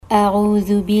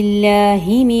أعوذ بالله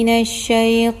من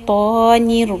الشيطان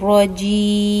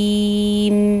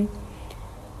الرجيم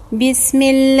بسم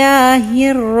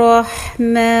الله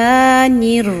الرحمن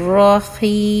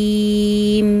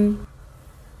الرحيम।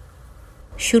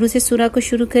 शुरू से सूरा को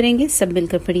शुरू करेंगे, सब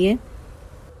मिलकर पढ़िए।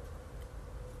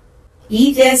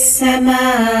 إذا السماء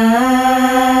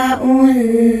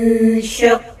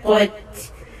انشقت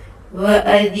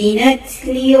وأذنت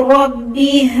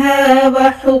لربها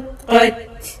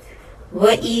وحقت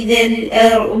وإذا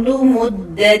الأرض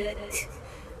مدت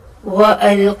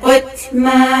وألقت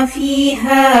ما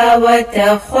فيها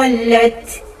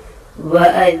وتخلت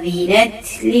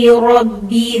وأذنت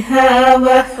لربها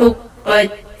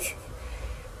وحقت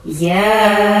يا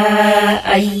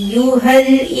أيها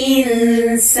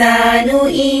الإنسان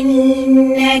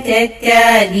إنك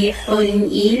كادح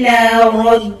إلى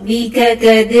ربك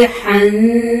كدحا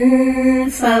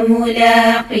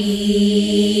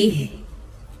فملاقيه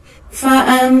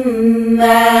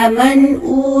فأما من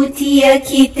أوتي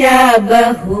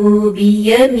كتابه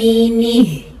بيمينه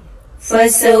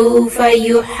فسوف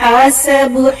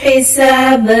يحاسب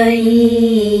حسابا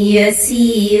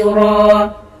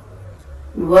يسيرا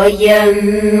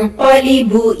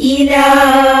وينقلب إلى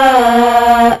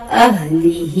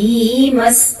أهله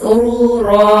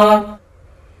مسرورا।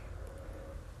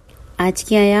 आज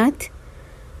की आयत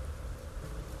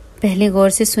पहले गौर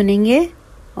से सुनेंगे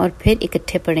और फिर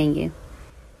इकट्ठे पढ़ेंगे।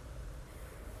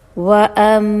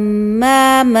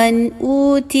 वअम्मा मन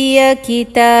ऊतिय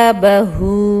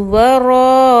किताबहु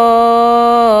वराअ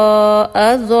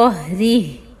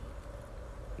ज़हरिहि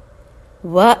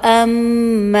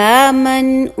वअम्मा मन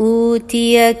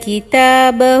ऊतिय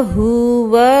किताबहु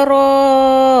वराअ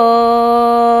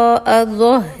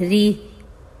ज़हरिहि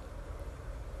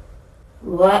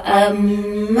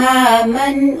وأما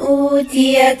من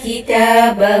أوتي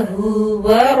كتابه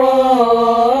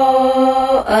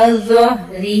وراء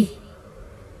ظهره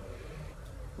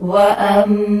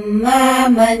وأما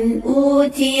من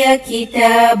أوتي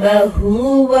كتابه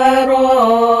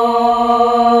وراء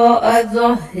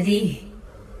ظهره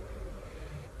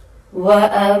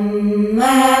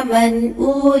وأما من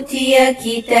أوتي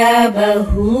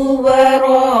كتابه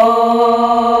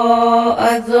وراء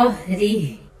ظهره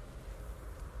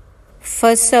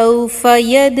فسوف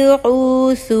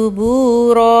يدعو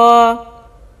ثبورا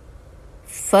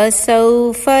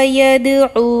فسوف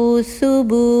يدعو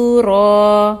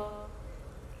ثبورا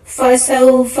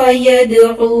فسوف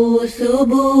يدعو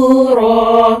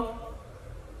ثبورا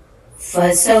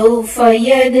فسوف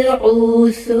يدعو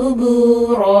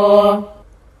ثبورا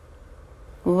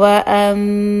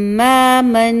وأما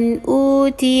من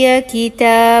أوتي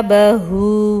كتابه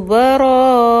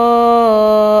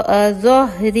وراء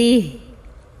ظهره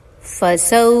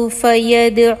فسوف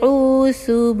يدعو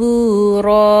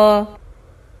ثبورا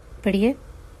पढ़िए।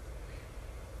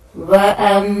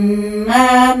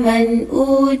 وأما من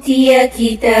أوتي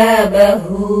كتابه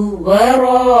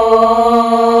وراء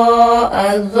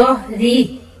ظهره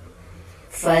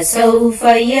فسوف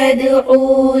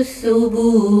يدعو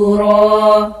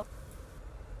ثبورا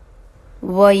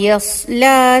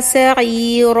ويصلى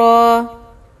سعيرا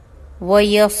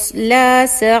ويصلى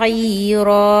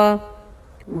سعيرا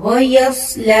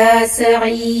ويصلى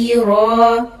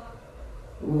سعيرا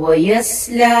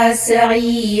ويصلى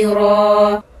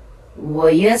سعيرا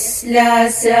ويصلى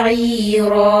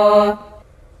سعيرا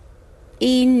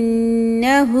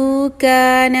إنه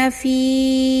كان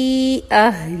في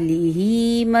أهله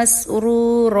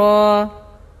مسرورا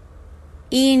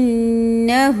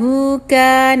إنه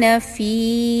كان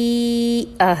في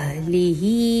أهله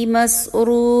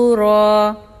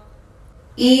مسرورا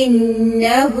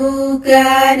إنه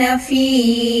كان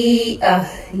في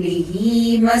أهله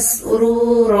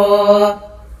مسرورا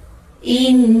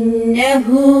إنه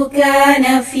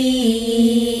كان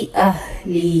في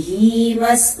أهله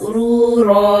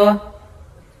مسرورا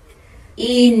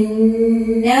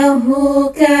إنه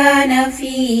كان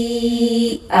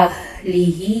في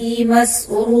أهله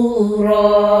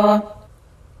مسرورا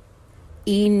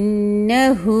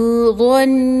إنه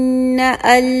ظن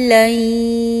أن لن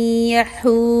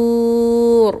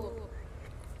يحور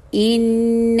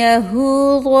إنه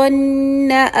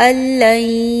ظن أن لن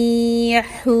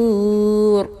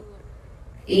يحور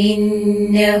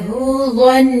إنه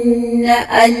ظن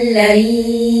أن لن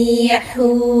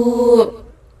يحور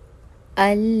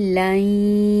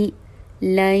अल्लाई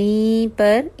लाई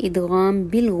पर इदगाम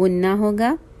बिल गुन्ना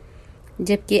होगा,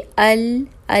 जबकि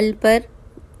अल पर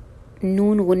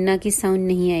नून गुन्ना की साउंड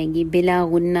नहीं आएगी। बिला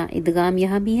गुन्ना इदगाम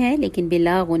यहाँ भी है लेकिन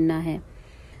बिला गुन्ना है।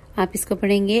 आप इसको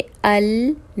पढ़ेंगे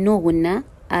अल नो गुन्ना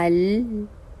अल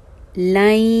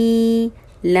लाई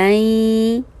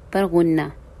लाई पर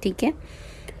गुन्ना, ठीक है।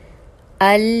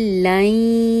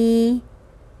 अल्लाई,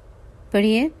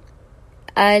 पढ़िए,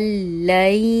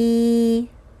 अल्लाई,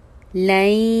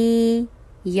 लाई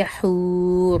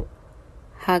यहूर,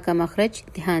 हा का मखरज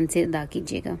ध्यान से अदा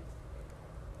कीजिएगा।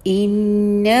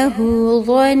 इन्नहु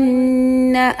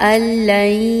ज़न्न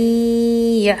अल्लन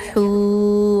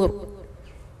यहूर,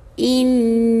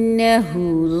 इन्नहु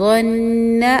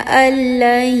ज़न्न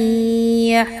अल्लन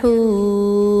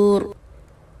यहूर,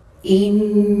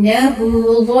 इन्नहु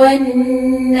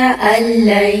ज़न्न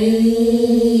अल्लन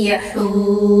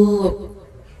यहूर,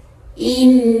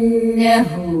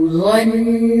 इन्नहु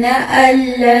ज़न्न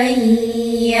अल्लन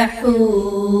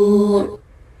यहूर।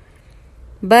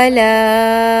 बला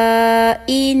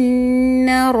इन्न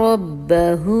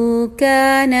रब्बहु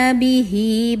कान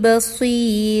बिही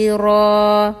बसीरा,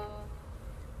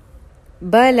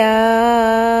 बला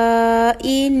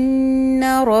इन्न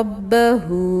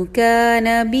रब्बहु कान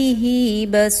बिही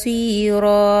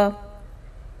बसीरा,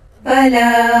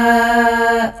 बला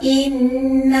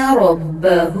इन्न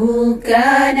रब्बहु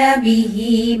कान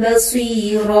बिही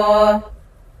बसीरा।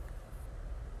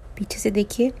 पीछे से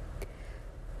देखिए,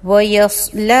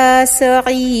 वयस्ला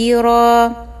सईरा,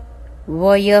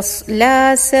 वयस्ला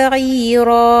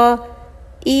सईरा,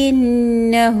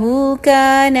 इन्नहु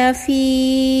कान फी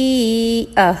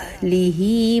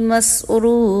अहलिही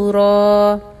मसरूरा,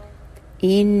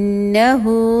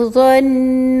 इन्नहु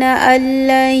ज़न्न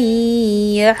अल्लन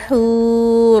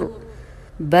यहूर,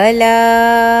 बला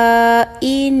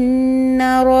इन्न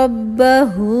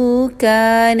रब्बहु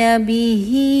कान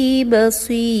बिही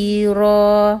बसीरा।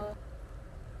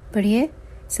 पढ़िए,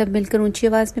 सब मिलकर ऊंची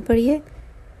आवाज में पढ़िए।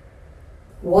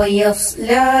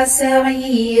 वयस्ला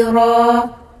सईरा,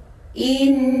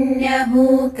 इन्नहु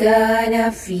कान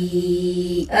फी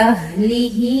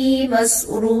अहलिही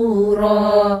मसरूरा,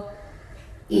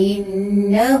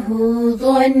 इन्नहु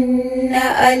ज़न्न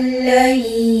अल्लन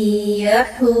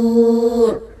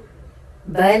यहूर,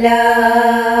 बला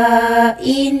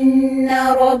इन्न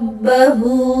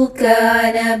रब्बहु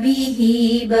कान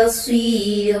बिही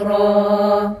बसीरा।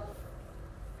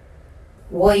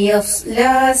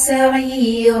 वयस्ला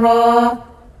सईरा,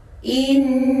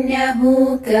 इन्नहु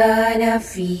कान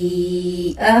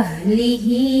फी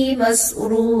अहलिही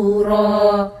मसरूरा,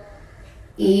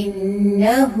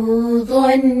 इन्नहु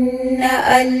ज़न्न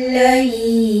अल्लन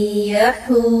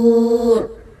यहूर,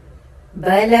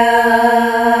 बला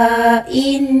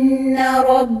इन्न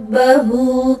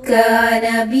रब्बहु कान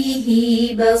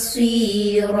बिही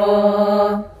बसीरा।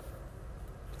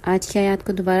 आज की आयत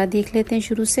को दोबारा देख लेते हैं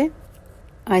शुरू से,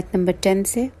 आयत नंबर 10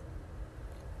 से।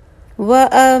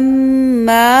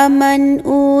 वअम्मा मन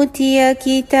ऊतिय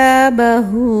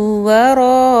किताबहु वराअ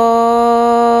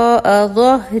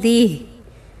ज़हरिहि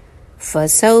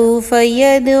फसौफ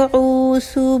यदउ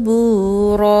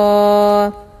सुबूरा,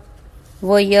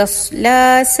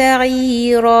 वयस्ला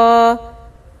सईरा,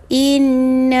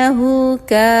 इन्नहु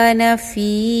कान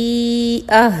फी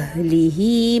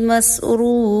अहलिही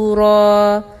मसरूरा,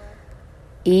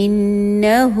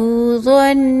 इन्नहु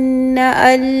ज़न्न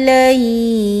अल्लन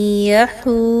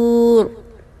यहूर,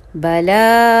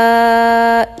 बला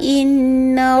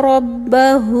इन्न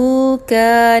रब्बहु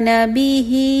कान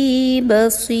बिही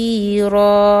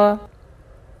बसीरा।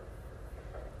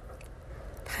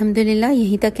 अल्हम्दुलिल्लाह,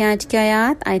 यहीं तक है आज की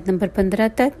आयत, आयत नंबर 15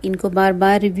 तक। इनको बार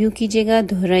बार रिव्यू कीजिएगा,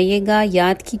 दोहराइएगा,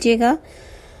 याद कीजिएगा।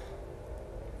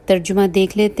 तर्जुमा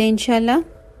देख लेते हैं इंशाल्लाह।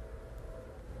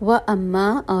 व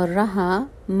अम्मा, और रहा,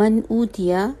 मन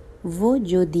ऊतिया, वो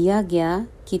जो दिया गया,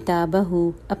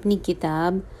 किताबहु, अपनी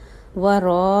किताब, व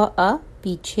रॉ,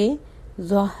 पीछे,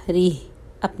 ज़हरिह,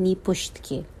 अपनी पुश्त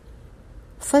के,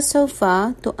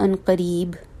 फसौफा, तो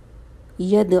अनकरीब,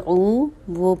 यदउ,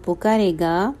 वो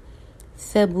पुकारेगा,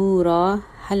 सबूरा,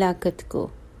 हलाकत को,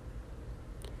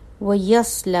 व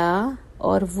यस्ला,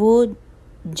 और वो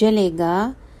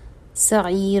जलेगा,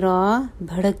 सईरा,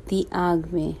 भड़कती आग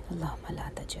में, अल्लाहुम्मा ला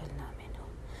तजअलना मिन्हु,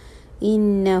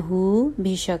 इन्नहु,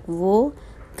 बेशक वो,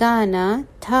 काना,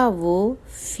 था वो,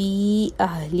 फी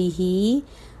अहलिही,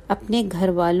 अपने घर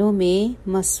वालों में,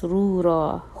 मसरूरा,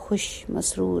 खुश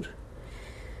मसरूर,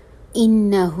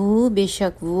 इन्नहु,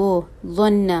 बेशक वो,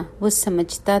 ज़न्ना, वो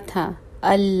समझता था,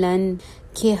 अल्लन,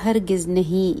 के हरगिज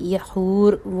नहीं,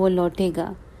 यहूर, वो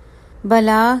लौटेगा,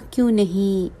 भला क्यों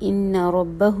नहीं, इन्ना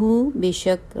रब्बहु,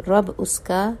 बेशक रब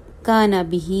उसका, काना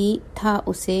बिही, था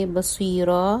उसे,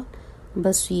 बसीरा,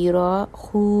 बसीरा,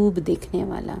 खूब देखने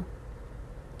वाला।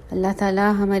 अल्लाह ताला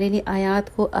हमारे लिए आयात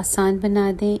को आसान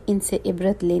बना दें, इनसे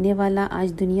इबरत लेने वाला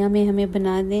आज दुनिया में हमें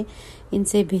बना दें,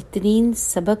 इनसे बेहतरीन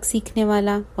सबक सीखने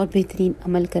वाला और बेहतरीन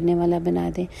अमल करने वाला बना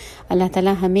दें। अल्लाह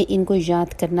ताला हमें इनको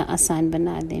याद करना आसान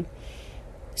बना दें।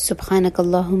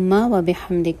 सुब्हानकल्लाहुम्मा व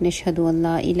बिहम्दिक नशहदु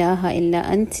अल्ला इलाहा इल्ला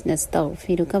अंत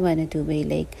नस्तगफिरुका व नतूबु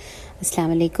इलैक।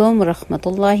 अस्सलामु अलैकुम व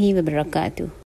रहमतुल्लाहि व बरकातुहू।